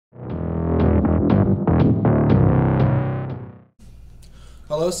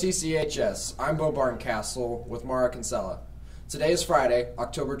Hello CCHS, I'm Bo Barncastle with Mara Kinsella. Today is Friday,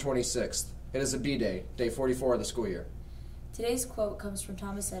 October 26th. It is a B-Day, day 44 of the school year. Today's quote comes from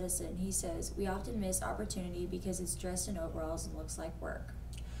Thomas Edison. He says, "We often miss opportunity because it's dressed in overalls and looks like work."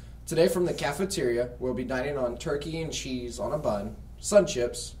 Today from the cafeteria, we'll be dining on turkey and cheese on a bun, sun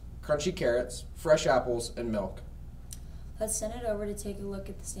chips, crunchy carrots, fresh apples, and milk. Let's send it over to take a look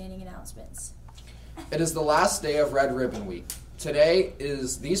at the standing announcements. It is the last day of Red Ribbon Week. Today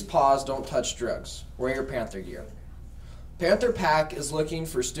is These Paws Don't Touch Drugs. Wear your Panther gear. Panther Pack is looking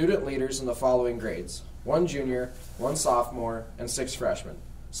for student leaders in the following grades: 1 junior, 1 sophomore, and 6 freshmen.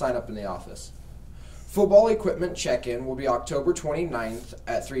 Sign up in the office. Football equipment check-in will be October 29th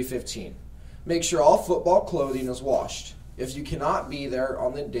at 3:15. Make sure all football clothing is washed. If you cannot be there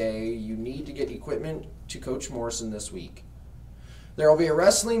on the day, you need to get equipment to Coach Morrison this week. There will be a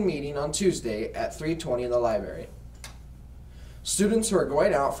wrestling meeting on Tuesday at 3:20 in the library. Students who are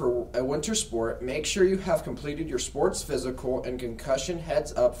going out for a winter sport, make sure you have completed your sports physical and concussion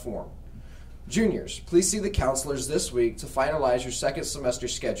heads-up form. Juniors, please see the counselors this week to finalize your second semester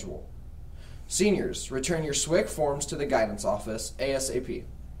schedule. Seniors, return your SWIC forms to the guidance office ASAP.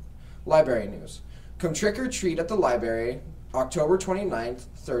 Library news. Come trick or treat at the library October 29th,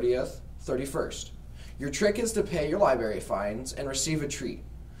 30th, 31st. Your trick is to pay your library fines and receive a treat.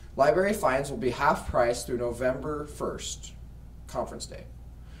 Library fines will be half price through November 1st, Conference Day.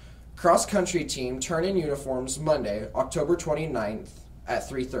 Cross-country team turn in uniforms Monday, October 29th at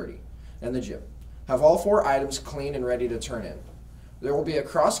 3:30 in the gym. Have all 4 items clean and ready to turn in. There will be a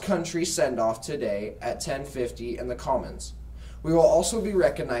cross-country send-off today at 10:50 in the Commons. We will also be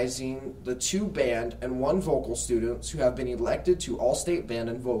recognizing the 2 band and 1 vocal students who have been elected to All-State Band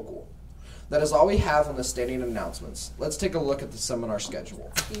and Vocal. That is all we have on the standing announcements. Let's take a look at the seminar schedule.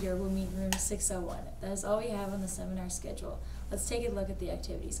 Peter will meet room 601. That is all we have on the seminar schedule. Let's take a look at the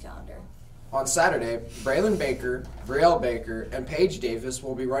activities calendar. On Saturday, Braylon Baker, Brielle Baker, and Paige Davis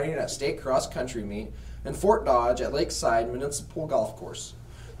will be running at State Cross Country Meet in Fort Dodge at Lakeside Municipal Golf Course.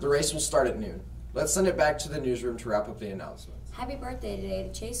 The race will start at noon. Let's send it back to the newsroom to wrap up the announcements. Happy birthday today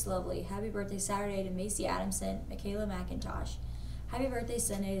to Chase Lovely. Happy birthday Saturday to Macy Adamson, Michaela McIntosh. Happy birthday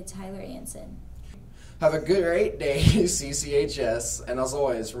Sunday to Tyler Anson. Have a great day, CCHS, and as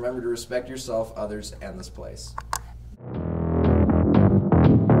always, remember to respect yourself, others, and this place.